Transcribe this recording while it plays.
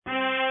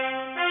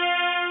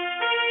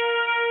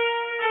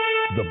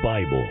The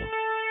Bible,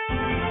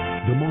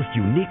 the most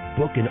unique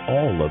book in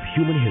all of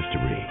human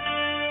history.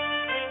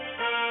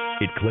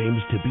 It claims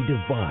to be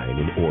divine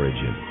in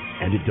origin,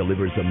 and it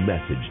delivers a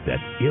message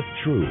that, if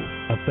true,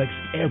 affects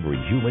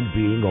every human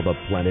being on the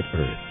planet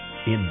Earth,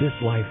 in this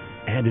life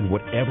and in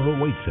whatever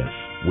awaits us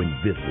when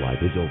this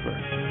life is over.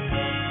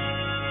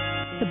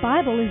 The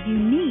Bible is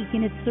unique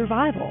in its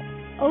survival.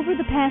 Over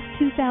the past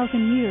 2,000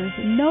 years,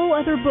 no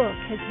other book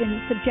has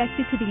been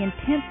subjected to the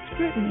intense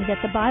scrutiny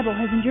that the Bible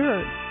has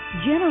endured.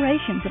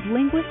 Generations of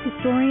linguists,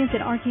 historians, and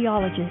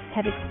archaeologists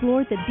have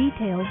explored the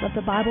details of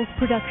the Bible's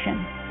production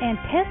and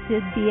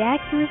tested the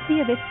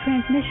accuracy of its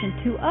transmission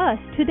to us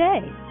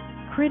today.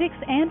 Critics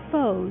and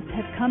foes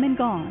have come and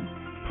gone.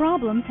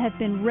 Problems have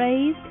been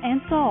raised and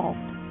solved,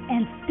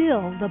 and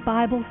still the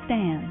Bible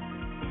stands,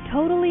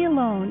 totally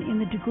alone in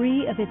the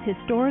degree of its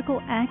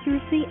historical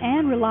accuracy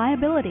and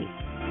reliability.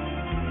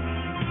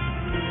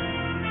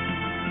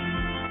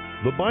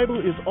 The Bible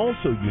is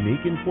also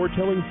unique in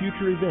foretelling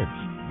future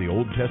events. The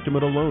Old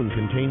Testament alone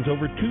contains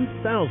over 2,000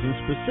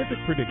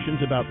 specific predictions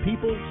about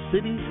people,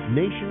 cities,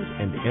 nations,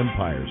 and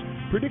empires.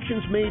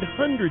 Predictions made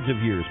hundreds of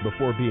years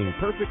before being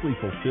perfectly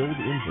fulfilled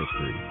in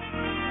history.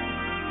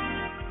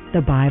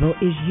 The Bible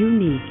is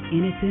unique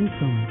in its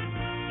influence.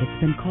 It's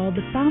been called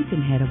the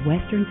fountainhead of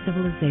Western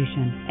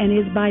civilization and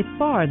is by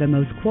far the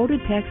most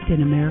quoted text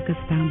in America's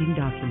founding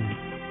documents.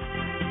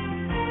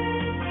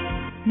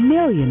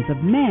 Millions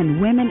of men,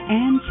 women,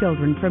 and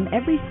children from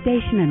every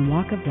station and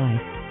walk of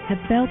life have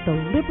felt the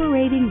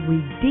liberating,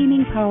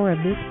 redeeming power of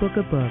this book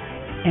of books,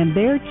 and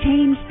their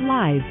changed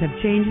lives have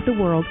changed the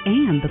world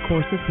and the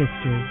course of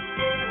history.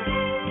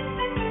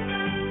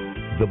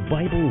 The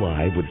Bible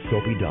Live with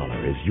Soapy Dollar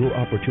is your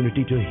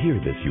opportunity to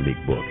hear this unique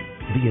book,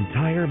 the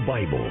entire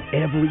Bible,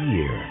 every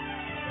year.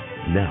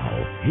 Now,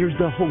 here's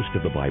the host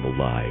of the Bible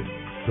Live,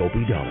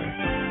 Soapy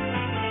Dollar.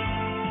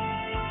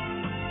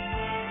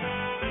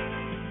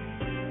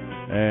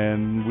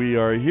 And we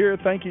are here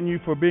thanking you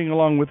for being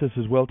along with us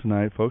as well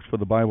tonight, folks, for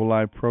the Bible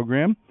Live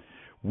program.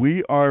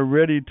 We are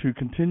ready to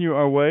continue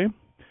our way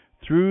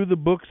through the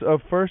books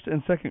of 1st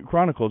and 2nd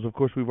Chronicles. Of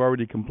course, we've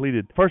already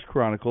completed 1st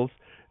Chronicles,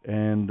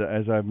 and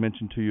as I've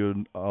mentioned to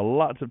you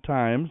lots of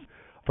times,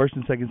 1st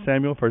and 2nd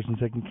Samuel, 1st and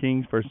 2nd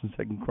Kings, 1st and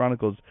 2nd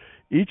Chronicles,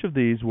 each of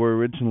these were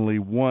originally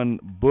one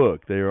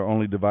book. They are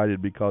only divided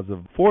because of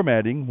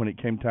formatting when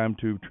it came time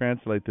to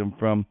translate them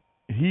from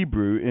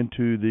Hebrew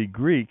into the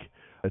Greek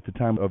at the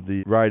time of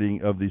the writing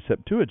of the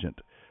Septuagint,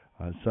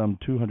 some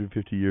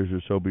 250 years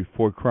or so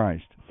before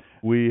Christ.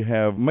 We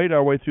have made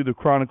our way through the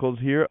Chronicles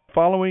here,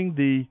 following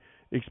the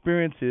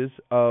experiences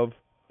of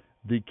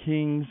the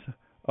kings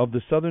of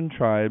the southern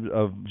tribes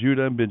of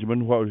Judah and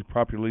Benjamin, what was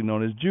popularly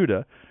known as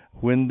Judah.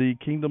 When the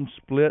kingdom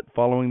split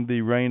following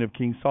the reign of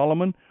King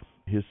Solomon,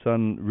 his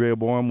son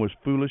Rehoboam was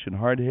foolish and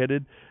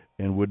hard-headed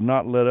and would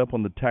not let up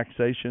on the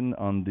taxation,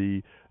 on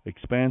the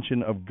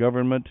expansion of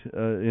government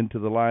into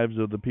the lives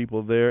of the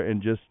people there,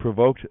 and just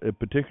provoked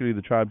particularly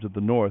the tribes of the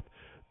north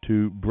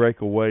to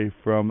break away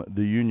from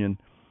the union.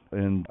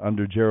 And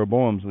under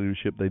Jeroboam's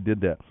leadership, they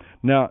did that.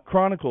 Now,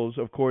 Chronicles,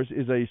 of course,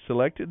 is a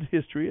selected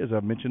history, as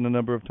I've mentioned a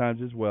number of times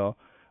as well,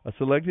 a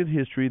selected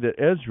history that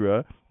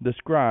Ezra, the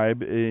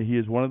scribe, he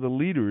is one of the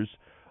leaders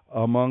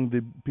among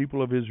the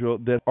people of Israel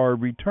that are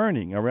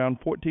returning. Around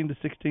 14 to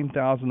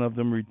 16,000 of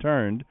them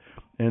returned,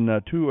 in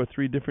 2 or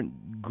 3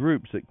 different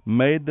groups that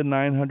made the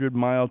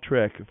 900-mile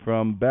trek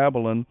from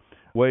Babylon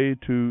way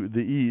to the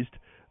east,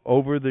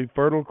 over the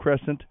Fertile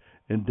Crescent,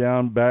 and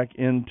down back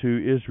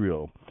into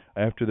Israel.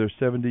 After their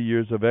 70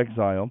 years of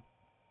exile,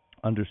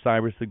 under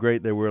Cyrus the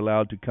Great, they were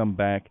allowed to come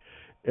back.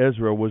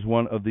 Ezra was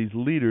one of these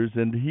leaders,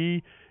 and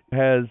he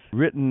has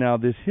written now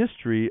this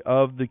history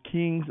of the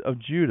kings of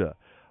Judah.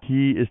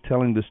 He is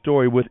telling the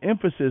story with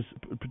emphasis,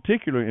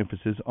 particular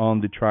emphasis,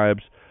 on the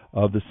tribes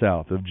of the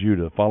south of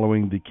Judah,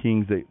 following the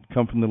kings that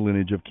come from the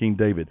lineage of King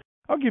David.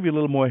 I'll give you a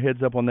little more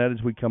heads up on that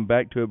as we come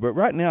back to it, but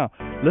right now,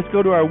 let's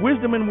go to our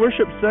Wisdom and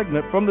Worship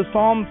segment from the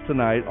Psalms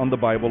tonight on the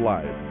Bible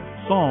Live.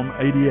 Psalm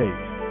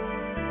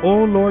 88.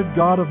 O Lord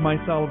God of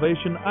my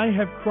salvation, I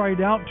have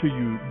cried out to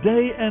you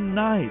day and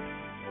night.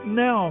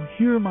 Now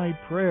hear my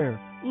prayer.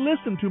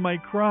 Listen to my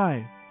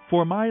cry,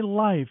 for my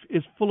life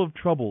is full of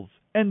troubles,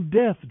 and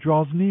death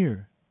draws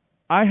near.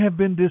 I have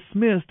been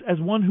dismissed as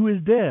one who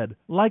is dead,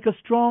 like a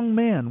strong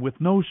man with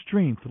no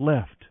strength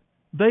left.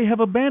 They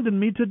have abandoned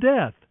me to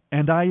death,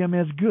 and I am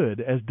as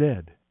good as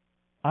dead.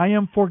 I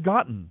am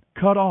forgotten,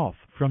 cut off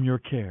from your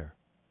care.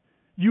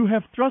 You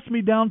have thrust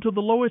me down to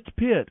the lowest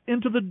pit,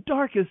 into the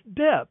darkest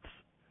depths.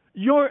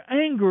 Your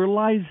anger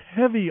lies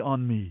heavy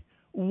on me.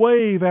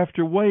 Wave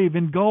after wave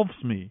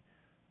engulfs me.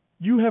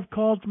 You have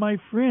caused my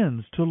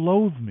friends to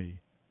loathe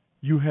me.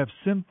 You have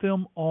sent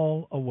them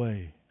all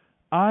away.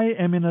 I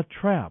am in a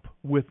trap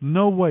with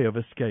no way of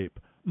escape.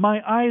 My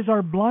eyes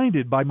are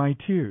blinded by my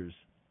tears.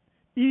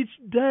 Each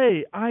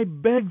day I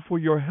beg for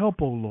your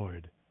help, O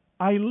Lord.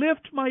 I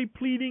lift my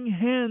pleading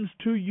hands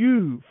to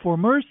you for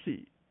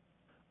mercy.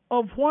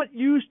 Of what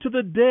use to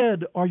the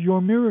dead are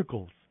your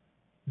miracles?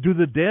 Do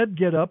the dead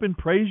get up and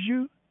praise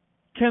you?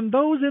 Can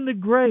those in the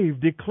grave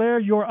declare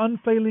your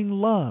unfailing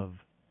love?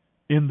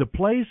 In the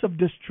place of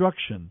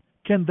destruction,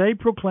 can they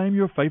proclaim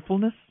your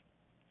faithfulness?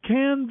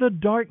 Can the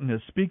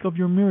darkness speak of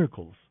your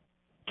miracles?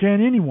 Can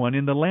anyone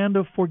in the land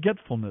of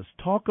forgetfulness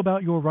talk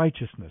about your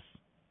righteousness?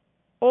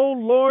 O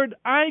Lord,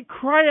 I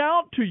cry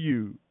out to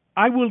you.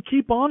 I will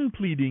keep on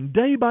pleading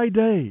day by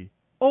day.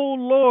 O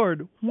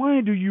Lord,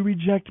 why do you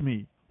reject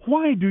me?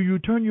 Why do you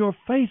turn your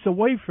face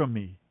away from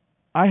me?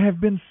 I have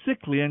been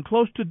sickly and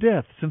close to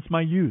death since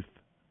my youth.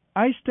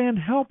 I stand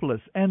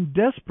helpless and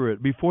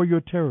desperate before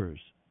your terrors.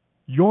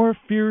 Your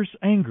fierce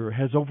anger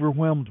has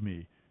overwhelmed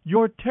me.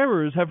 Your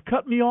terrors have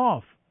cut me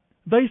off.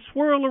 They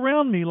swirl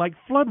around me like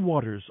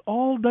floodwaters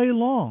all day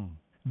long.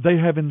 They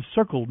have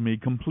encircled me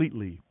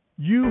completely.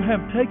 You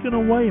have taken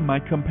away my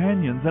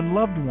companions and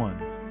loved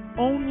ones.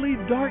 Only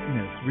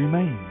darkness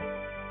remains.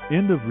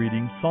 End of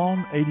reading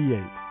Psalm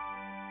 88.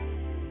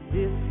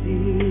 This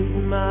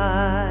is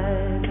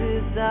my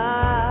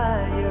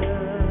desire.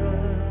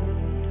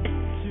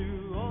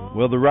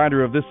 Well, the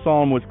writer of this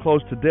psalm was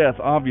close to death,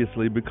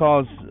 obviously,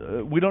 because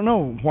we don't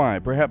know why.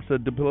 Perhaps a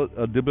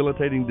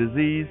debilitating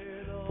disease,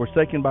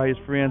 forsaken by his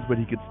friends, but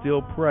he could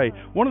still pray.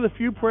 One of the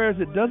few prayers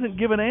that doesn't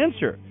give an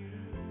answer,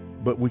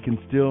 but we can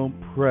still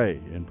pray,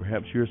 and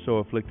perhaps you're so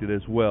afflicted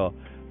as well.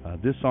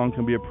 This song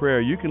can be a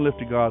prayer you can lift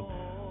to God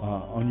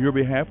on your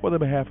behalf or the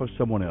behalf of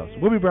someone else.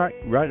 We'll be back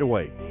right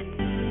away.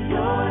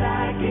 Lord,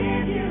 I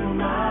give you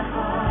my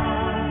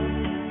heart.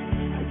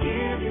 I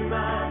give you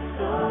my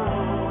soul.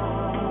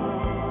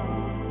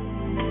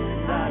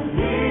 I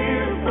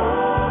live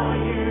for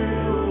you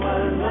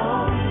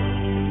alone.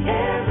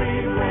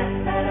 Every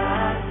breath that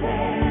I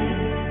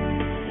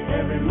take,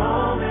 every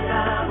moment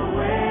I'm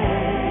away.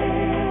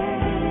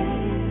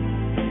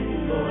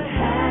 Lord,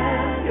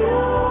 have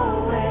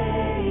your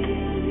way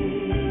in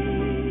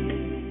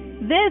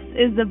me. This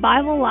is the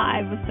Bible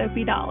Live with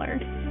Sophie Dollar.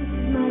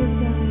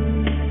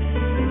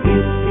 This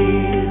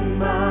is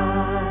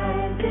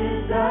my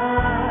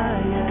desire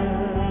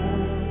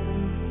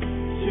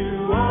to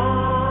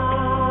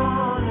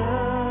honor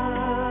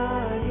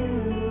you,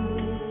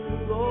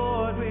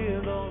 Lord, with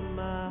all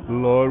my heart.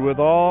 Lord, with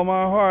all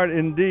my heart,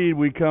 indeed,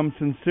 we come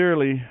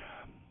sincerely.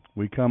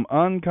 We come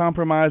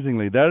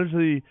uncompromisingly. That is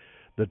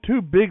the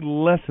two big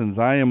lessons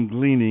I am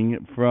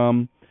gleaning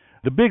from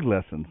the big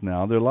lessons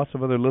now. There are lots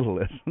of other little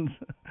lessons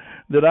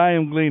that I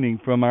am gleaning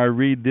from our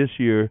read this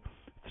year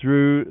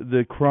through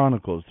the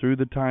Chronicles, through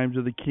the times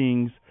of the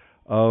kings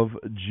of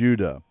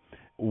Judah.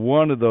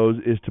 One of those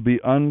is to be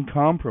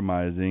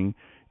uncompromising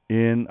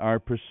in our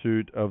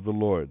pursuit of the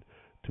Lord.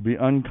 To be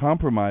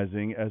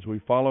uncompromising as we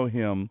follow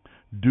Him.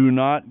 Do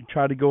not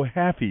try to go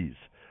halfies.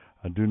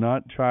 Do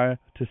not try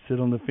to sit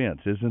on the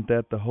fence. Isn't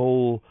that the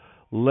whole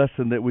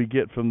lesson that we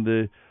get from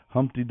the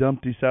Humpty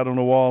Dumpty sat on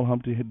a wall,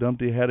 Humpty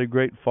Dumpty had a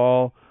great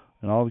fall,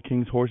 and all the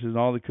king's horses and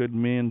all the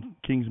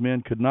king's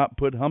men could not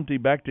put Humpty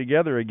back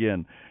together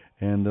again.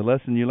 And the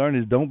lesson you learn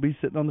is don't be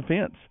sitting on the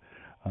fence.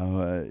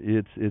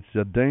 It's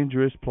a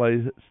dangerous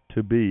place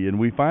to be. And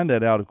we find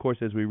that out, of course,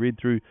 as we read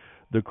through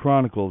the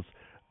Chronicles,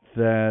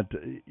 that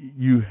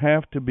you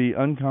have to be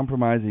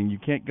uncompromising. You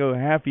can't go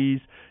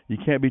half-ease. You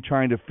can't be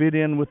trying to fit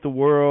in with the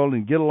world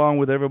and get along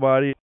with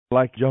everybody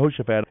like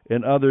Jehoshaphat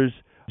and others.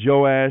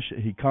 Joash,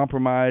 he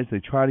compromised. They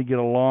try to get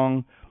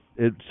along.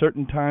 At a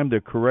certain time,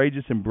 they're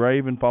courageous and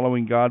brave in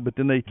following God, but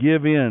then they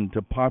give in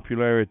to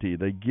popularity.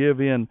 They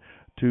give in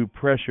to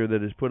pressure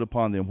that is put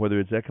upon them, whether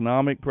it's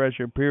economic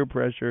pressure, peer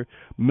pressure,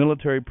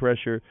 military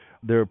pressure.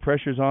 There are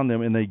pressures on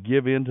them, and they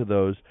give in to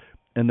those,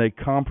 and they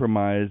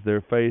compromise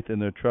their faith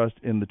and their trust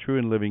in the true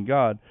and living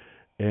God,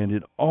 and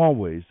it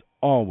always,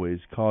 always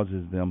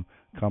causes them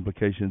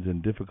complications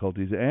and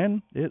difficulties,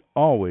 and it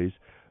always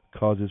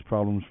causes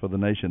problems for the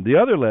nation. The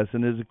other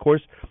lesson is, of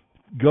course,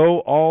 go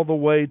all the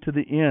way to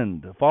the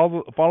end.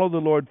 Follow the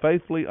Lord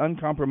faithfully,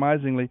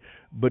 uncompromisingly,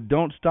 but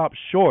don't stop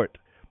short.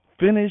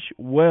 Finish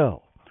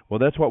well. Well,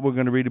 that's what we're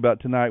going to read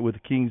about tonight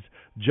with Kings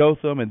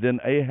Jotham and then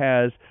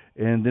Ahaz,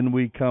 and then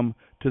we come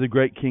to the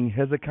great King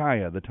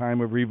Hezekiah, the time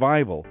of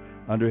revival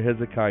under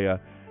Hezekiah,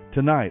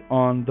 tonight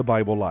on the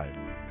Bible Live.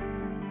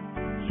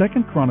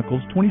 2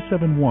 Chronicles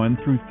 27:1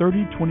 through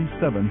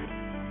 30:27.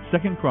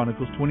 2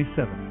 Chronicles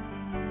 27.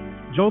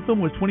 Jotham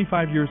was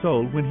 25 years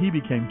old when he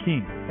became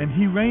king, and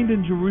he reigned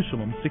in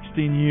Jerusalem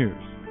 16 years.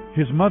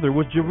 His mother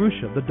was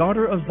Jerusha, the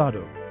daughter of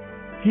Zadok.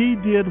 He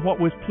did what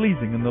was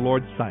pleasing in the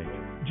Lord's sight,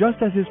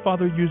 just as his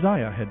father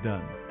Uzziah had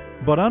done.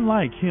 But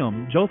unlike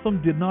him,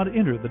 Jotham did not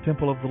enter the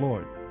temple of the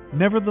Lord.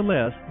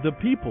 Nevertheless, the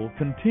people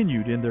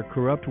continued in their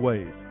corrupt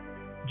ways.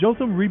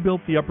 Jotham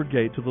rebuilt the upper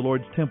gate to the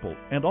Lord's temple,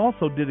 and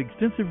also did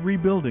extensive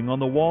rebuilding on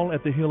the wall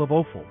at the hill of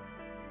Ophel.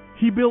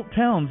 He built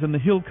towns in the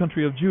hill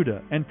country of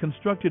Judah, and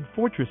constructed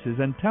fortresses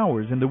and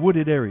towers in the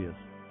wooded areas.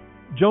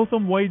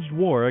 Jotham waged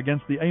war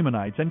against the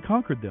Ammonites and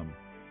conquered them.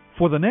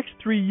 For the next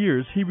 3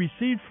 years he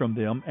received from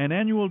them an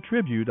annual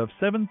tribute of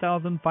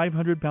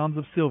 7,500 pounds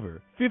of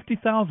silver,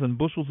 50,000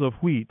 bushels of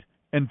wheat,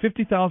 and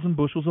 50,000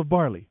 bushels of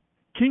barley.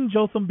 King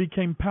Jotham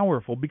became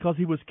powerful because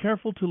he was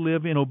careful to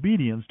live in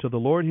obedience to the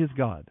Lord his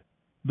God.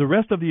 The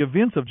rest of the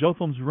events of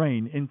Jotham's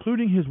reign,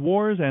 including his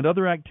wars and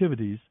other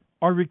activities,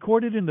 are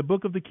recorded in the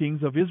book of the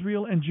kings of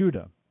Israel and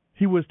Judah.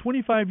 He was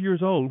 25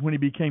 years old when he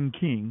became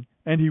king,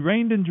 and he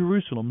reigned in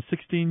Jerusalem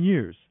 16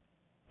 years.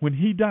 When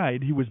he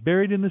died, he was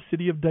buried in the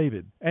city of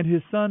David, and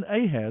his son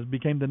Ahaz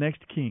became the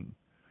next king.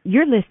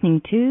 You're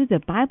listening to The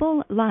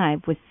Bible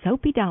Live with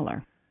Soapy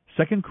Dollar.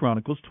 2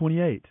 Chronicles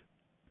 28.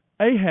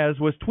 Ahaz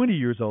was 20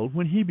 years old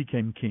when he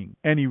became king,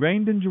 and he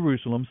reigned in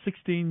Jerusalem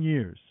 16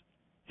 years.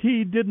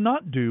 He did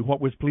not do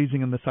what was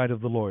pleasing in the sight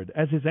of the Lord,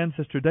 as his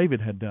ancestor David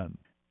had done.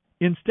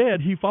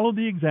 Instead, he followed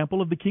the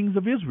example of the kings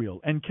of Israel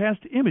and cast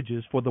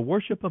images for the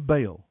worship of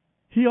Baal.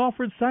 He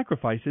offered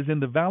sacrifices in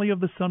the valley of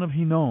the son of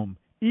Hinnom,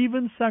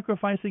 even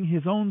sacrificing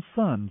his own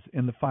sons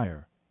in the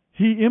fire.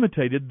 He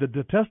imitated the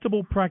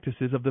detestable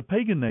practices of the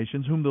pagan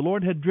nations whom the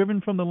Lord had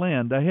driven from the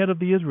land ahead of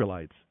the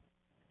Israelites.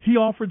 He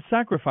offered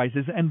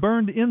sacrifices and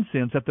burned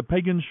incense at the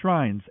pagan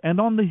shrines and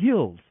on the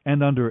hills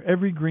and under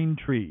every green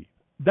tree.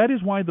 That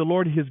is why the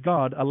Lord his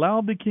God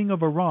allowed the king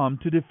of Aram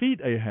to defeat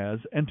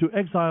Ahaz and to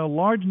exile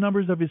large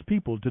numbers of his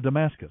people to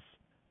Damascus.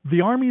 The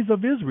armies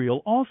of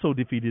Israel also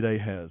defeated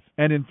Ahaz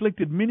and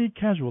inflicted many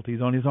casualties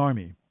on his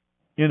army.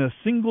 In a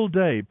single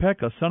day,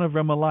 Pekah, son of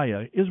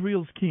Remaliah,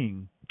 Israel's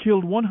king,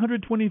 killed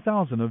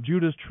 120,000 of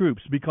Judah's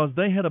troops because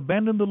they had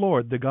abandoned the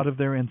Lord, the God of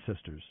their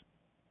ancestors.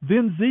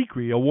 Then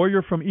Zikri, a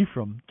warrior from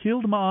Ephraim,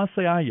 killed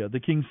Maaseiah, the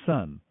king's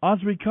son,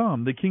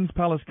 Azrikam, the king's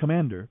palace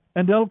commander,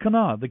 and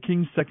Elkanah, the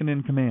king's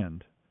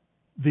second-in-command.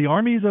 The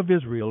armies of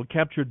Israel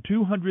captured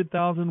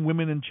 200,000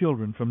 women and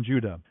children from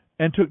Judah,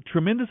 and took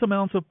tremendous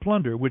amounts of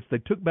plunder which they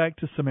took back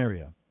to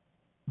Samaria.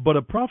 But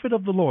a prophet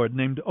of the Lord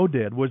named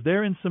Oded was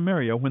there in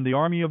Samaria when the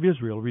army of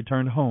Israel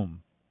returned home.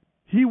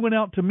 He went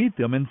out to meet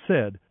them and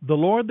said, "The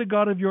Lord, the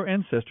God of your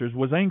ancestors,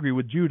 was angry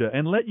with Judah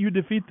and let you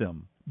defeat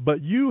them.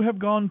 But you have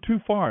gone too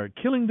far,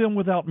 killing them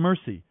without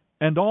mercy,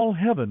 and all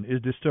heaven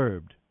is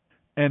disturbed.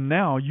 And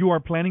now you are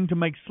planning to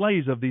make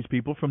slaves of these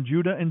people from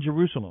Judah and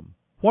Jerusalem.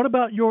 What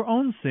about your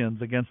own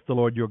sins against the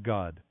Lord your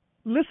God?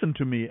 Listen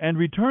to me and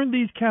return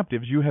these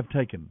captives you have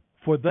taken,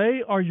 for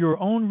they are your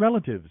own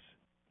relatives.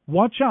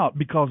 Watch out,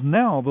 because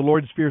now the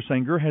Lord's fierce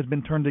anger has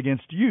been turned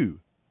against you."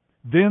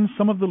 Then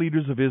some of the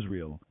leaders of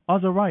Israel,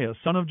 Azariah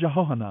son of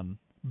Jehohanan,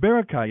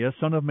 Berechiah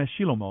son of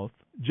Meshilemoth,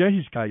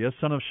 Jehizkiah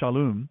son of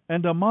Shallum,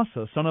 and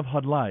Amasa son of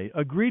Hadlai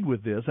agreed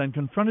with this and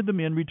confronted the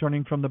men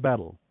returning from the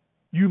battle.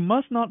 "You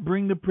must not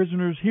bring the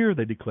prisoners here,"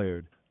 they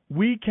declared.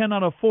 "We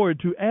cannot afford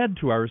to add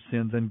to our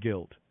sins and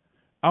guilt.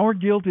 Our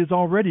guilt is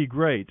already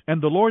great,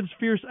 and the Lord's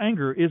fierce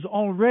anger is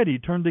already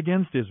turned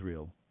against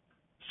Israel."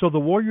 So the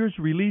warriors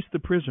released the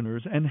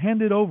prisoners and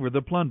handed over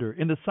the plunder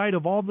in the sight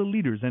of all the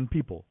leaders and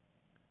people.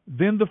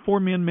 Then the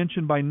 4 men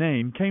mentioned by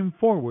name came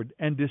forward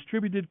and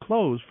distributed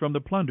clothes from the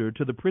plunder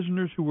to the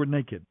prisoners who were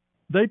naked.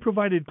 They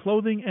provided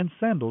clothing and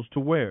sandals to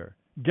wear,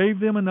 gave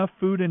them enough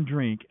food and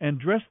drink, and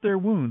dressed their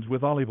wounds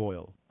with olive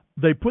oil.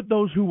 They put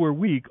those who were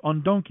weak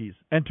on donkeys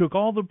and took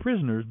all the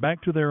prisoners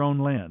back to their own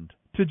land,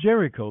 to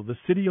Jericho, the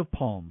city of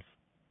palms.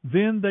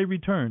 Then they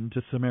returned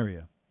to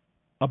Samaria.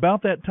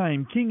 About that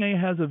time, King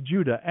Ahaz of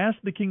Judah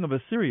asked the king of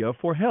Assyria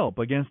for help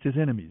against his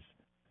enemies.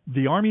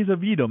 The armies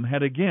of Edom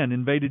had again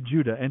invaded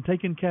Judah and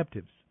taken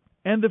captives,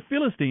 and the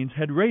Philistines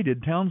had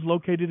raided towns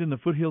located in the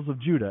foothills of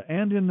Judah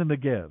and in the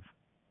Negev.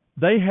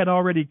 They had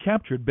already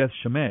captured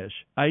Beth-Shemesh,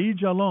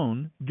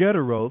 Aijalon,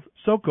 Gederoth,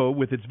 Soko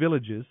with its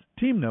villages,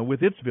 Timnah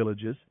with its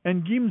villages,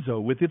 and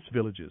Gimzo with its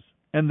villages,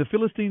 and the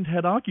Philistines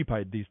had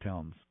occupied these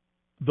towns.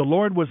 The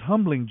Lord was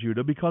humbling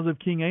Judah because of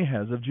King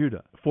Ahaz of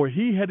Judah, for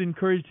he had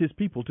encouraged his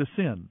people to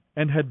sin,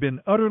 and had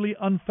been utterly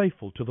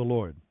unfaithful to the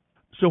Lord.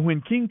 So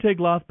when King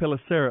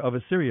Tiglath-Pileser of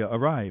Assyria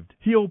arrived,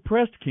 he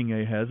oppressed King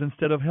Ahaz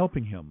instead of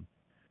helping him.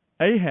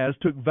 Ahaz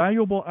took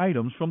valuable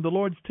items from the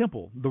Lord's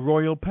temple, the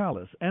royal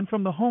palace, and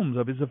from the homes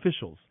of his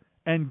officials,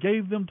 and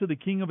gave them to the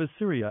king of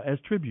Assyria as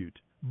tribute.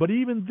 But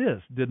even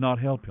this did not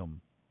help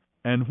him.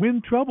 And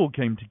when trouble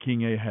came to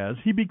King Ahaz,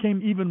 he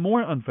became even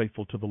more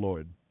unfaithful to the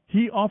Lord.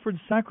 He offered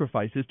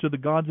sacrifices to the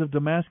gods of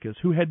Damascus,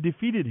 who had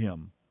defeated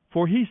him.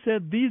 For he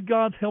said, "These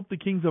gods help the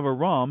kings of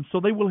Aram, so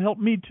they will help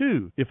me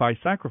too, if I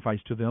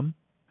sacrifice to them."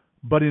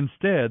 But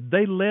instead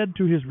they led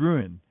to his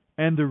ruin,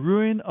 and the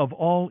ruin of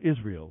all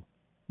Israel.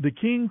 The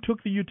king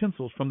took the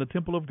utensils from the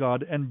temple of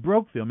God and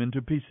broke them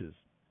into pieces.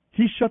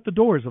 He shut the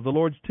doors of the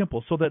Lord's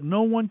temple so that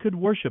no one could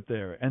worship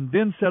there, and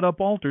then set up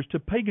altars to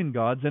pagan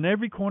gods in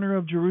every corner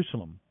of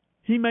Jerusalem.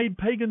 He made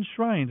pagan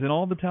shrines in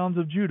all the towns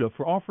of Judah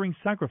for offering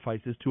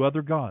sacrifices to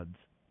other gods.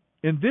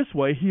 In this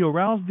way he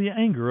aroused the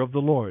anger of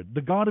the Lord,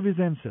 the God of his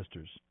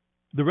ancestors.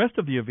 The rest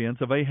of the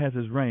events of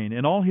Ahaz's reign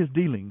and all his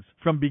dealings,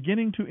 from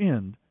beginning to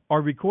end,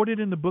 are recorded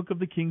in the book of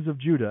the kings of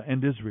Judah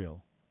and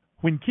Israel.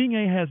 When King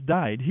Ahaz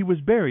died, he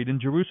was buried in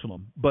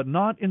Jerusalem, but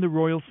not in the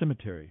royal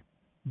cemetery.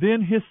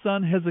 Then his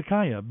son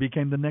Hezekiah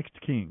became the next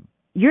king.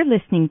 You're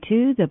listening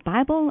to The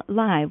Bible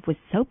Live with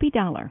Soapy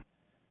Dollar.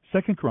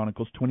 2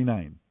 Chronicles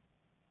 29.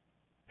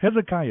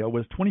 Hezekiah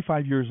was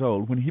 25 years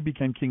old when he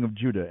became king of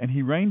Judah, and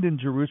he reigned in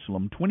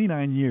Jerusalem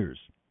 29 years.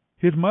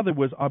 His mother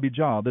was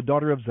Abijah, the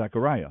daughter of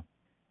Zechariah.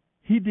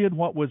 He did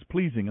what was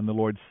pleasing in the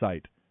Lord's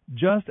sight,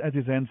 just as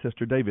his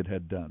ancestor David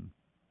had done.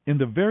 In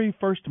the very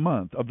first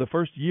month of the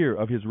first year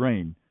of his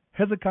reign,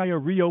 Hezekiah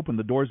reopened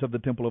the doors of the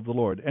temple of the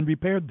Lord and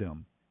repaired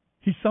them.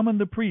 He summoned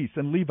the priests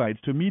and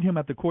Levites to meet him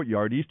at the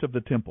courtyard east of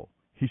the temple.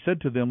 He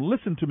said to them,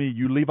 "Listen to me,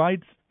 you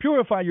Levites.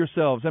 Purify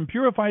yourselves and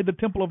purify the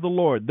temple of the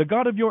Lord, the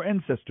God of your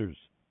ancestors.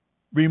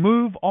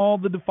 Remove all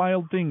the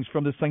defiled things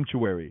from the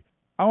sanctuary.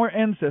 Our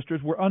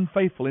ancestors were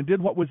unfaithful and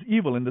did what was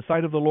evil in the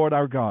sight of the Lord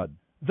our God.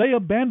 They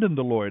abandoned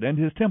the Lord and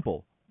his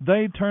temple.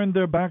 They turned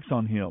their backs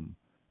on him.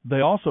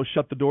 They also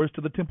shut the doors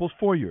to the temple's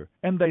foyer,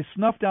 and they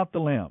snuffed out the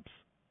lamps.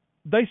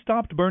 They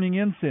stopped burning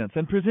incense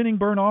and presenting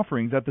burnt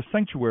offerings at the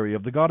sanctuary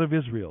of the God of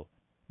Israel.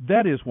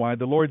 That is why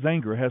the Lord's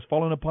anger has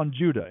fallen upon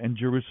Judah and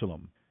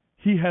Jerusalem.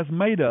 He has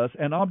made us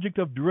an object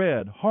of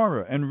dread,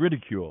 horror, and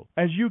ridicule,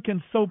 as you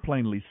can so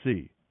plainly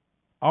see.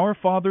 Our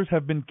fathers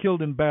have been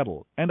killed in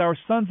battle, and our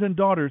sons and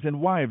daughters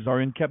and wives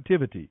are in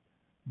captivity.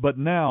 But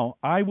now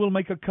I will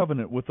make a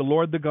covenant with the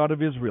Lord the God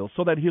of Israel,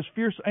 so that his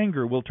fierce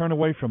anger will turn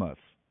away from us.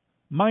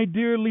 My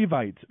dear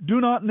Levites, do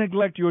not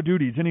neglect your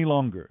duties any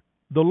longer.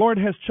 The Lord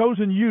has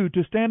chosen you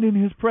to stand in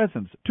his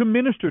presence, to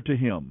minister to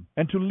him,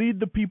 and to lead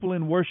the people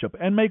in worship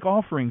and make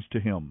offerings to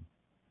him."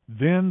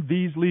 Then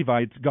these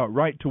Levites got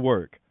right to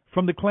work.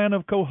 From the clan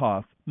of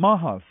Kohath,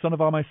 Mahath son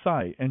of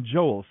Amasai and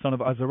Joel son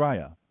of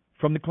Azariah.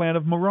 From the clan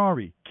of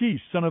Merari,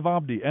 Kish son of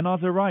Abdi and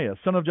Azariah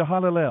son of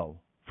Jehalelel.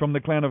 From the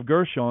clan of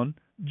Gershon,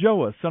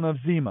 Joah son of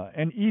Zima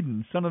and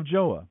Eden son of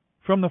Joah.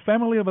 From the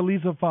family of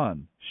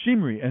Elizaphan,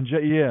 Shimri and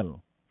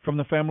Jeiel. From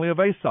the family of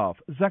Asaph,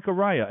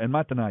 Zechariah and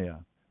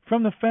Mattaniah.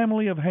 From the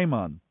family of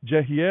Haman,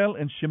 Jehiel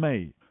and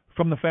Shimei.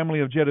 From the family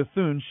of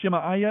Jeduthun,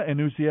 Shemaiah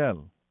and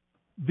Uzziel.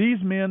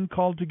 These men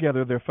called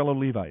together their fellow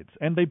Levites,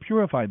 and they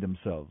purified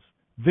themselves.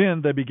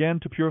 Then they began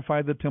to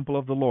purify the temple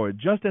of the Lord,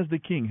 just as the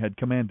king had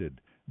commanded.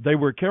 They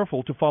were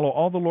careful to follow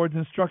all the Lord's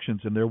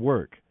instructions in their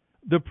work.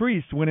 The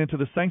priests went into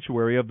the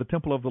sanctuary of the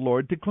temple of the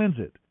Lord to cleanse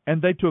it,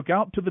 and they took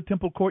out to the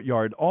temple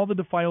courtyard all the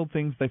defiled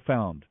things they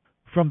found.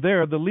 From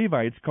there the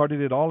Levites carted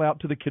it all out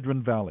to the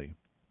Kidron Valley.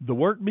 The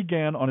work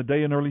began on a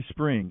day in early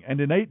spring, and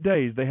in 8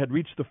 days they had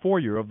reached the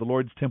foyer of the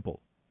Lord's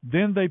temple.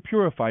 Then they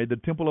purified the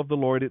temple of the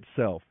Lord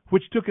itself,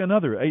 which took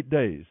another 8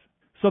 days.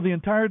 So the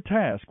entire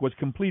task was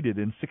completed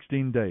in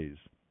 16 days.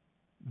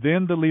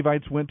 Then the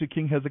Levites went to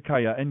King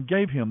Hezekiah and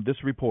gave him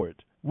this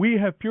report: "We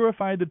have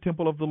purified the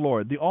temple of the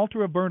Lord, the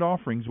altar of burnt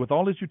offerings with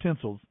all its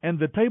utensils, and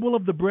the table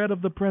of the bread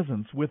of the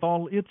presence with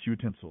all its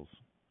utensils.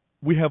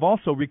 We have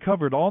also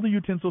recovered all the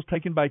utensils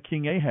taken by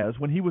King Ahaz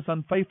when he was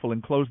unfaithful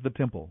and closed the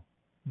temple.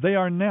 They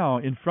are now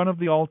in front of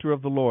the altar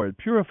of the Lord,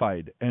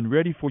 purified and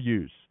ready for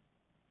use."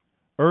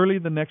 Early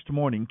the next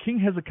morning, King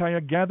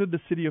Hezekiah gathered the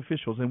city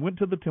officials and went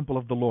to the temple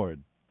of the Lord.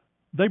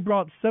 They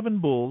brought 7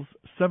 bulls,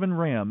 7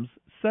 rams,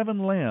 7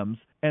 lambs,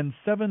 and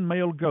 7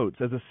 male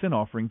goats as a sin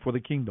offering for the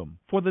kingdom,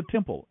 for the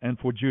temple, and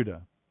for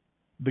Judah.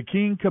 The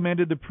king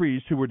commanded the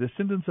priests, who were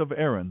descendants of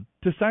Aaron,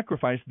 to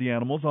sacrifice the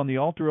animals on the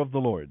altar of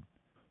the Lord.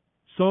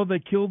 So they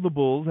killed the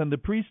bulls, and the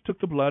priests took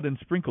the blood and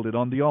sprinkled it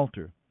on the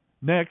altar.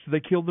 Next, they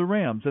killed the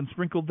rams and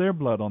sprinkled their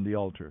blood on the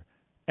altar.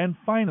 And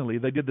finally,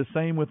 they did the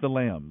same with the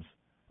lambs.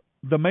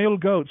 The male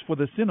goats for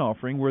the sin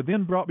offering were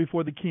then brought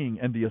before the king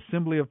and the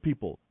assembly of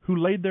people, who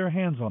laid their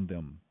hands on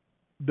them.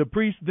 The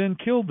priests then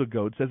killed the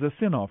goats as a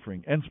sin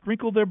offering and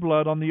sprinkled their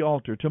blood on the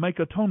altar to make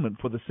atonement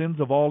for the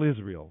sins of all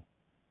Israel.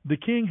 The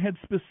king had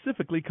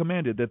specifically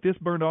commanded that this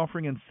burnt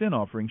offering and sin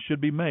offering should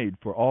be made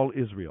for all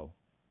Israel.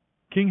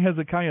 King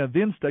Hezekiah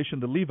then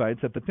stationed the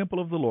Levites at the temple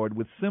of the Lord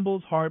with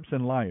cymbals, harps,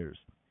 and lyres.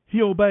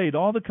 He obeyed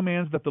all the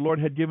commands that the Lord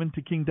had given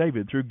to King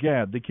David through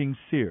Gad the king's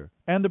seer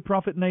and the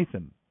prophet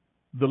Nathan.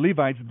 The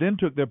Levites then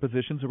took their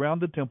positions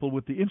around the temple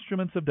with the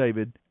instruments of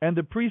David, and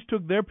the priests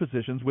took their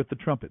positions with the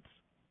trumpets.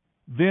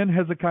 Then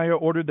Hezekiah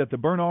ordered that the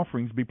burnt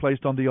offerings be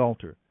placed on the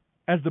altar.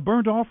 As the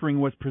burnt offering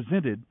was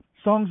presented,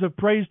 songs of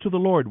praise to the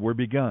Lord were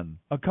begun,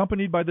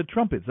 accompanied by the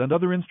trumpets and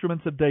other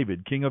instruments of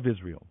David, king of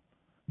Israel.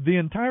 The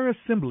entire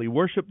assembly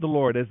worshipped the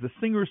Lord as the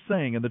singers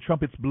sang and the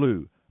trumpets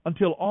blew,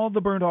 until all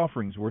the burnt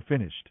offerings were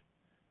finished.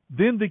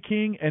 Then the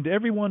king and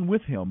everyone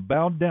with him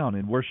bowed down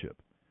in worship.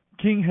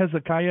 King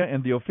Hezekiah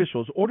and the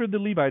officials ordered the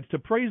Levites to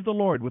praise the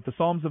Lord with the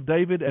psalms of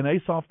David and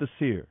Asaph the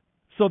seer.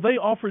 So they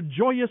offered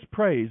joyous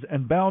praise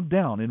and bowed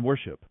down in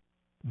worship.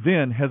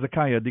 Then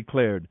Hezekiah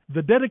declared,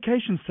 "The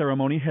dedication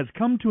ceremony has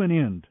come to an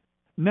end.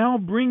 Now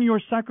bring your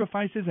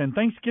sacrifices and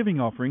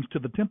thanksgiving offerings to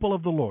the temple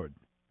of the Lord."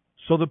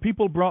 So the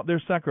people brought their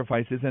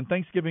sacrifices and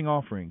thanksgiving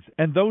offerings,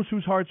 and those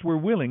whose hearts were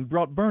willing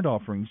brought burnt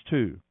offerings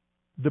too.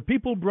 The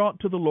people brought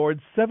to the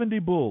Lord 70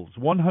 bulls,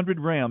 100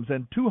 rams,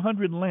 and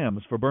 200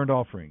 lambs for burnt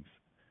offerings.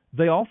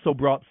 They also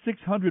brought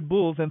 600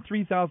 bulls and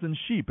 3,000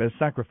 sheep as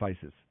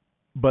sacrifices.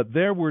 But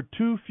there were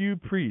too few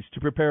priests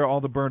to prepare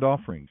all the burnt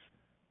offerings.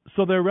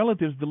 So their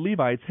relatives, the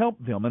Levites,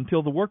 helped them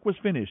until the work was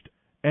finished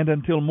and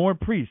until more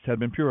priests had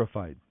been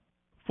purified.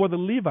 For the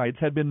Levites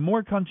had been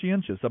more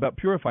conscientious about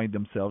purifying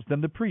themselves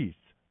than the priests.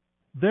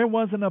 There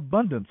was an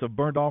abundance of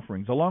burnt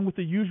offerings, along with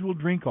the usual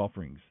drink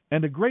offerings,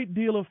 and a great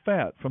deal of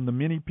fat from the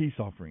many peace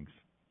offerings.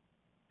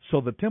 So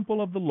the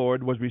temple of the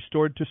Lord was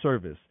restored to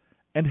service,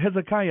 and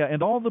Hezekiah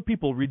and all the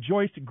people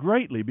rejoiced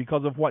greatly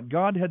because of what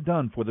God had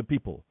done for the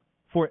people,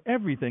 for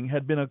everything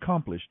had been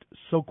accomplished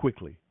so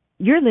quickly.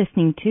 You're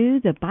listening to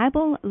The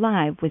Bible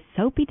Live with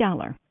Soapy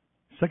Dollar.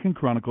 2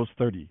 Chronicles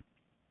 30.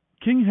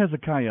 King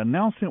Hezekiah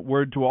now sent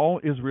word to all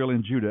Israel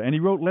and Judah, and he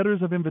wrote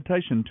letters of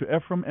invitation to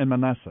Ephraim and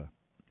Manasseh.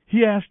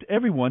 He asked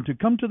everyone to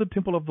come to the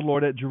temple of the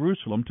Lord at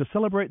Jerusalem to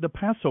celebrate the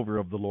Passover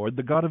of the Lord,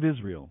 the God of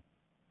Israel.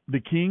 The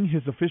king,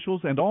 his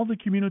officials, and all the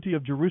community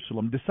of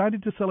Jerusalem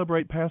decided to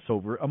celebrate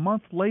Passover a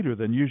month later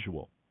than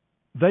usual.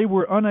 They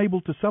were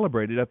unable to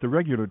celebrate it at the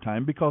regular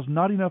time because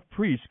not enough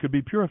priests could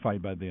be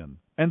purified by then,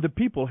 and the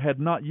people had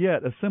not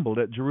yet assembled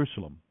at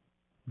Jerusalem.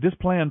 This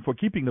plan for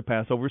keeping the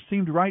Passover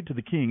seemed right to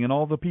the king and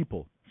all the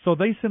people, so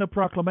they sent a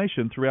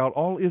proclamation throughout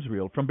all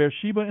Israel, from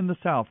Beersheba in the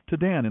south to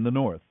Dan in the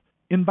north,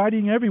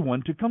 inviting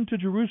everyone to come to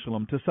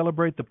Jerusalem to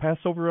celebrate the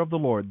Passover of the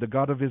Lord, the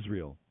God of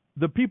Israel.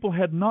 The people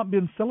had not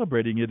been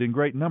celebrating it in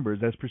great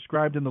numbers as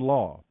prescribed in the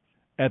law.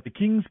 At the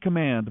king's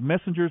command,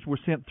 messengers were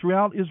sent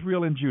throughout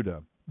Israel and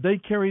Judah. They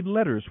carried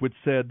letters which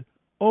said,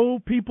 "O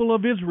people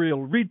of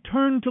Israel,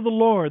 return to the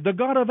Lord, the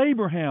God of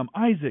Abraham,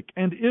 Isaac,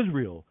 and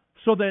Israel,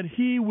 so that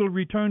he will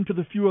return to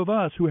the few of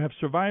us who have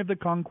survived the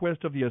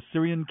conquest of the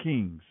Assyrian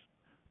kings.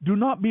 Do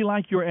not be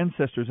like your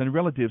ancestors and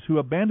relatives who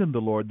abandoned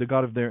the Lord, the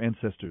God of their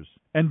ancestors,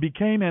 and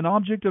became an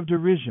object of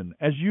derision,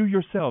 as you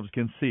yourselves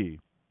can see.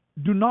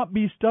 Do not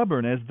be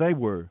stubborn as they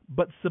were,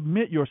 but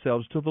submit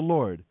yourselves to the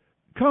Lord.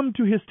 Come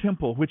to his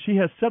temple, which he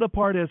has set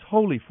apart as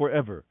holy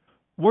forever.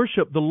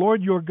 Worship the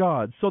Lord your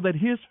God, so that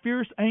his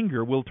fierce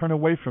anger will turn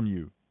away from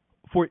you.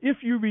 For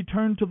if you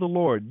return to the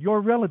Lord,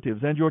 your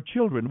relatives and your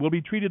children will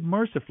be treated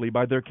mercifully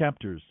by their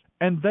captors,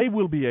 and they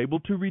will be able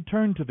to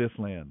return to this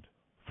land.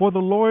 For the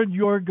Lord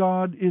your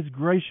God is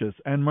gracious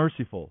and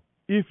merciful.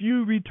 If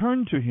you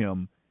return to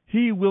him,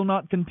 he will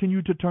not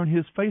continue to turn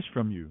his face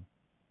from you."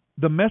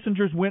 The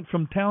messengers went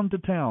from town to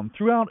town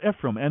throughout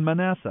Ephraim and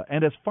Manasseh,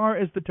 and as far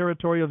as the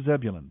territory of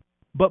Zebulun.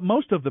 But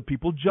most of the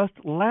people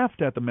just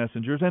laughed at the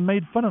messengers and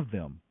made fun of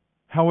them.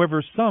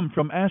 However, some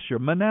from Asher,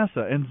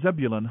 Manasseh, and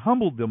Zebulun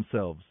humbled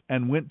themselves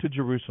and went to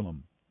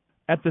Jerusalem.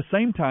 At the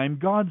same time,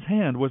 God's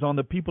hand was on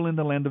the people in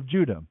the land of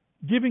Judah,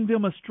 giving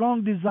them a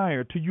strong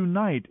desire to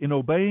unite in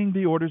obeying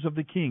the orders of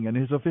the king and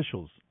his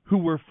officials, who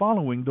were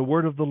following the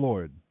word of the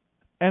Lord.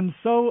 And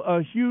so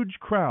a huge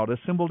crowd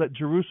assembled at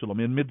Jerusalem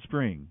in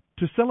mid-spring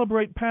to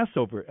celebrate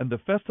Passover and the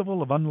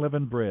festival of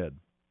unleavened bread.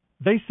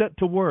 They set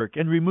to work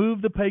and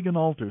removed the pagan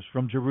altars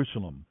from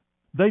Jerusalem.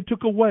 They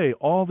took away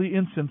all the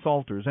incense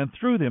altars and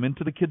threw them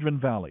into the Kidron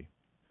Valley.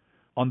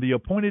 On the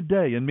appointed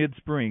day in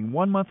mid-spring,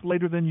 1 month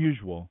later than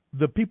usual,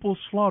 the people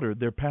slaughtered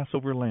their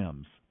Passover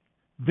lambs.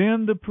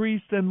 Then the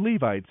priests and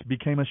Levites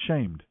became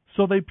ashamed,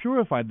 so they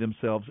purified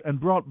themselves and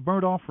brought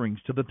burnt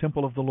offerings to the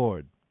temple of the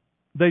Lord.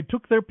 They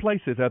took their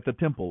places at the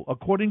temple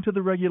according to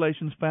the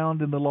regulations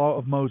found in the law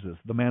of Moses,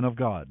 the man of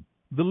God.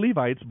 The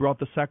Levites brought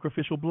the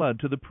sacrificial blood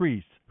to the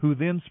priests, who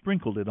then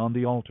sprinkled it on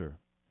the altar.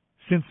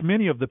 Since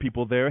many of the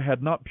people there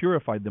had not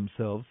purified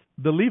themselves,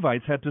 the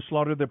Levites had to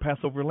slaughter their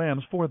Passover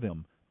lambs for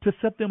them, to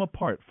set them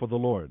apart for the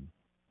Lord.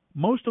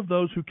 Most of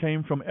those who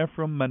came from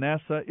Ephraim,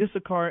 Manasseh,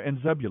 Issachar,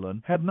 and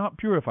Zebulun had not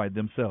purified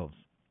themselves.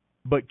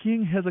 But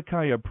King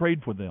Hezekiah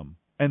prayed for them,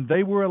 and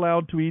they were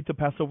allowed to eat the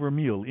Passover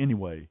meal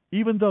anyway,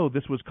 even though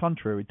this was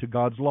contrary to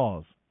God's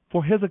laws.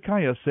 For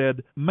Hezekiah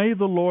said, "May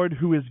the Lord,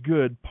 who is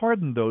good,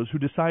 pardon those who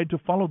decide to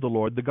follow the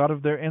Lord, the God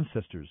of their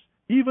ancestors,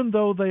 even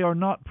though they are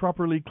not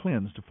properly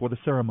cleansed for the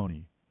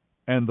ceremony."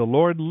 And the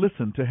Lord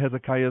listened to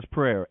Hezekiah's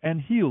prayer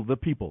and healed the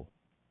people.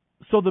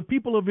 So the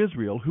people of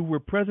Israel who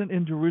were present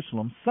in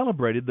Jerusalem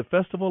celebrated the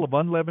festival of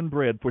unleavened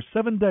bread for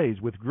 7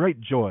 days with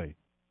great joy.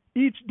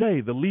 Each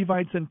day the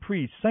Levites and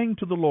priests sang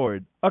to the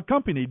Lord,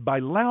 accompanied by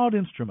loud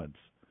instruments.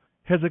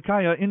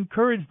 Hezekiah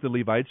encouraged the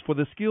Levites for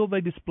the skill they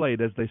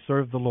displayed as they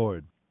served the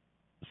Lord.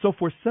 So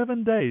for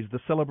 7 days the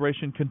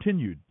celebration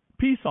continued.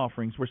 Peace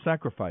offerings were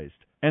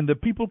sacrificed, and the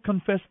people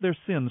confessed their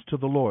sins to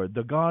the Lord,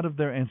 the God of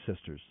their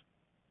ancestors.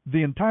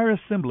 The entire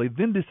assembly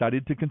then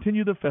decided to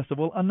continue the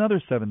festival another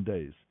 7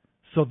 days.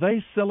 So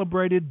they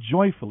celebrated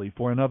joyfully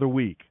for another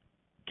week.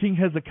 King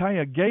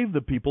Hezekiah gave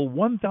the people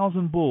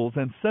 1,000 bulls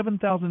and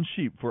 7,000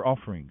 sheep for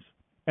offerings,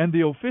 and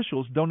the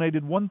officials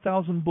donated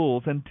 1,000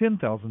 bulls and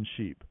 10,000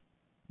 sheep.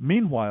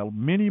 Meanwhile,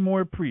 many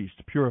more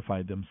priests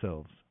purified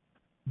themselves.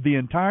 The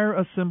entire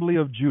assembly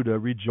of Judah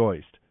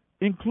rejoiced,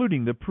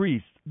 including the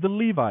priests, the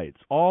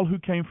Levites, all who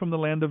came from the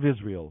land of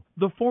Israel,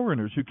 the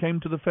foreigners who came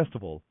to the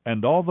festival,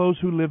 and all those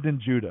who lived in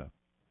Judah.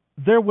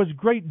 There was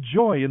great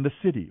joy in the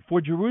city,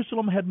 for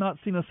Jerusalem had not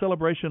seen a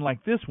celebration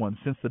like this one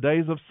since the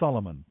days of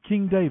Solomon,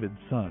 King David's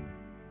son.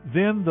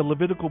 Then the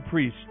Levitical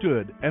priests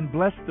stood and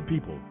blessed the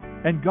people,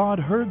 and God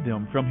heard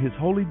them from his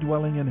holy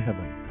dwelling in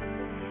heaven.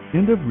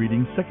 End of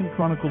reading 2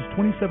 Chronicles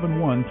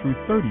 27:1 through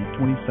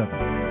 30:27.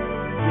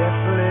 Yes,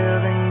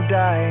 living,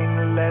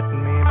 dying, let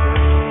me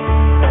be.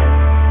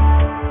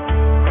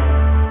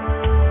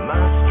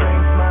 My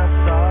strength, my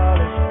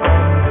solace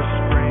from the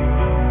spring.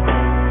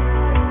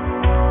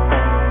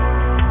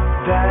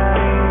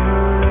 Daddy who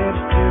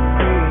lives to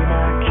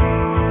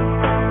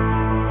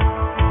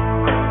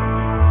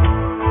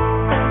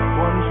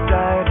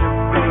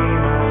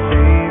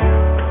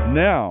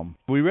Now,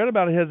 we read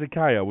about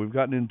Hezekiah. We've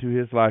gotten into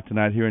his life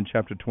tonight here in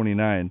chapter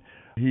 29.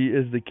 He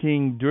is the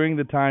king during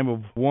the time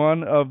of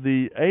one of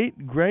the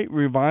 8 great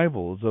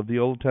revivals of the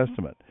Old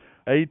Testament.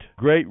 8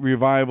 great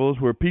revivals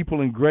where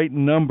people in great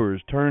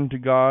numbers turned to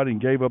God and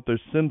gave up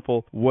their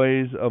sinful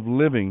ways of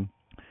living.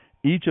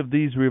 Each of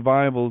these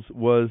revivals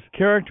was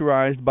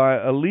characterized by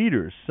a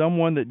leader,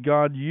 someone that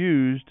God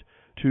used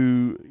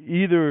to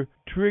either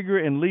trigger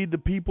and lead the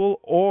people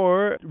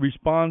or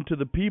respond to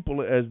the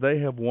people as they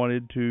have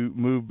wanted to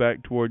move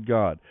back toward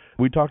God.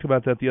 We talked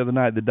about that the other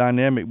night, the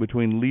dynamic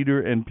between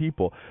leader and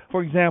people.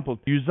 For example,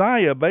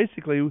 Uzziah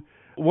basically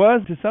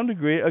was to some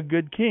degree a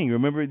good king.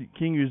 Remember,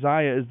 King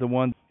Uzziah is the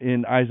one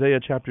in Isaiah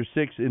chapter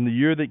 6, in the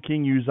year that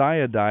King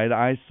Uzziah died,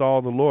 I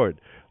saw the Lord.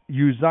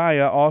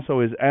 Uzziah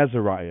also is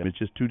Azariah. It's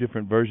just 2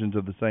 different versions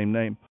of the same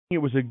name. It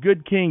was a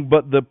good king,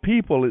 but the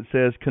people, it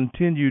says,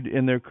 continued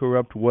in their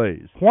corrupt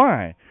ways.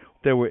 Why?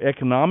 There were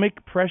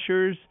economic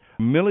pressures,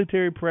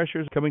 military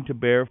pressures coming to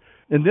bear,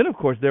 and then, of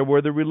course, there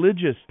were the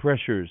religious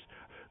pressures.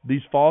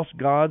 These false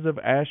gods of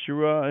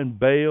Asherah and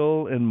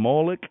Baal and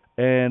Moloch,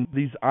 and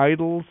these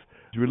idols,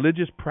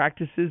 religious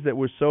practices that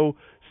were so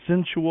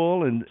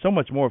sensual and so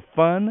much more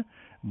fun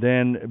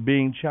than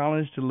being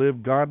challenged to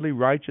live godly,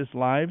 righteous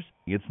lives.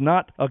 It's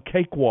not a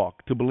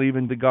cakewalk to believe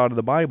in the God of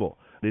the Bible.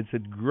 It's a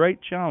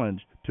great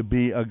challenge to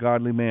be a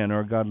godly man or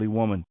a godly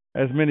woman.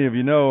 As many of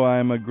you know,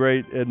 I'm a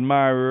great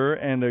admirer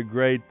and a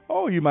great,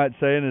 you might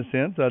say in a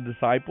sense, a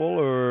disciple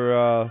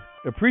or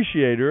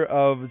appreciator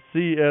of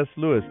C.S.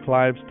 Lewis,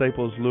 Clive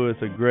Staples Lewis,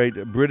 a great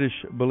British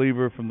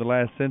believer from the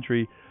last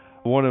century.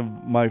 One of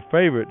my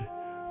favorite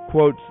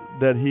quotes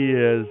that he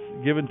has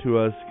given to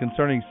us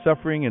concerning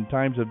suffering and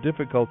times of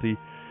difficulty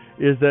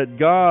is that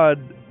God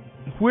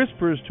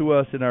whispers to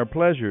us in our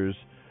pleasures,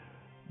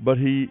 but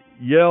he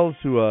yells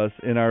to us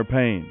in our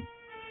pain.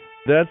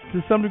 That's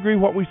to some degree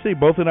what we see,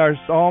 both in our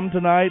psalm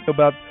tonight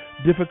about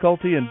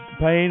difficulty and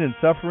pain and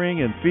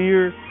suffering and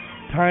fear,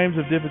 times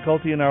of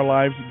difficulty in our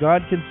lives.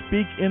 God can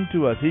speak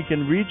into us. He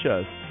can reach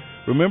us.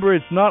 Remember,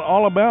 it's not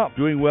all about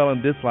doing well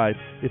in this life.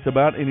 It's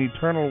about an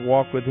eternal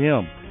walk with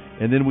him.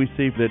 And then we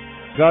see that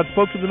God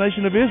spoke to the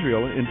nation of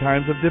Israel in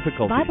times of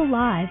difficulty. Bible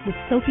Live with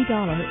Sophie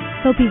Dollar.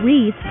 Sophie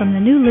reads from the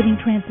New Living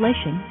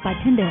Translation by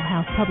Tyndale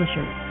House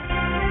Publishers.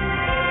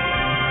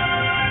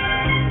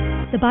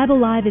 The Bible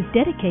Live is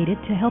dedicated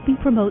to helping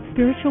promote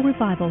spiritual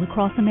revival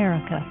across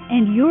America,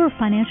 and your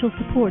financial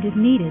support is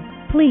needed.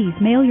 Please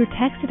mail your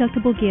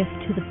tax-deductible gift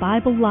to the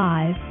Bible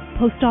Live,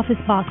 Post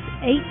Office Box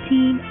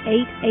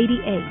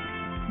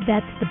 18888.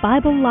 That's the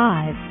Bible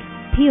Live,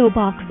 P.O.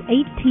 Box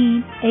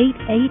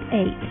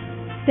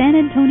 18888. San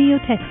Antonio,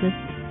 Texas,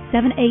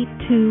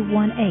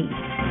 78218.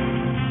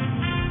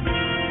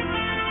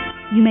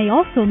 You may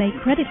also make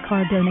credit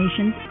card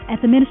donations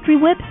at the ministry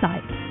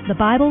website,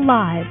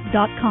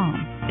 thebiblelive.com.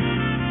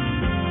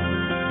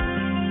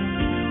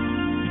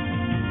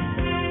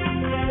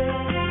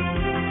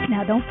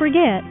 Now don't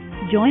forget,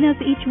 join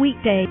us each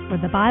weekday for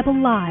the Bible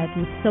Live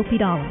with Sophie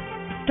Dollar.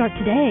 Start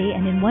today,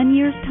 and in 1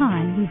 year's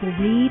time, we will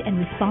read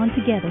and respond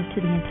together to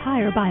the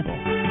entire Bible.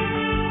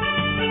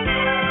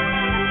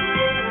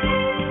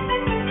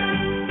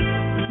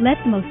 Let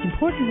the most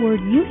important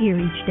word you hear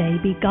each day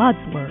be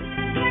God's Word.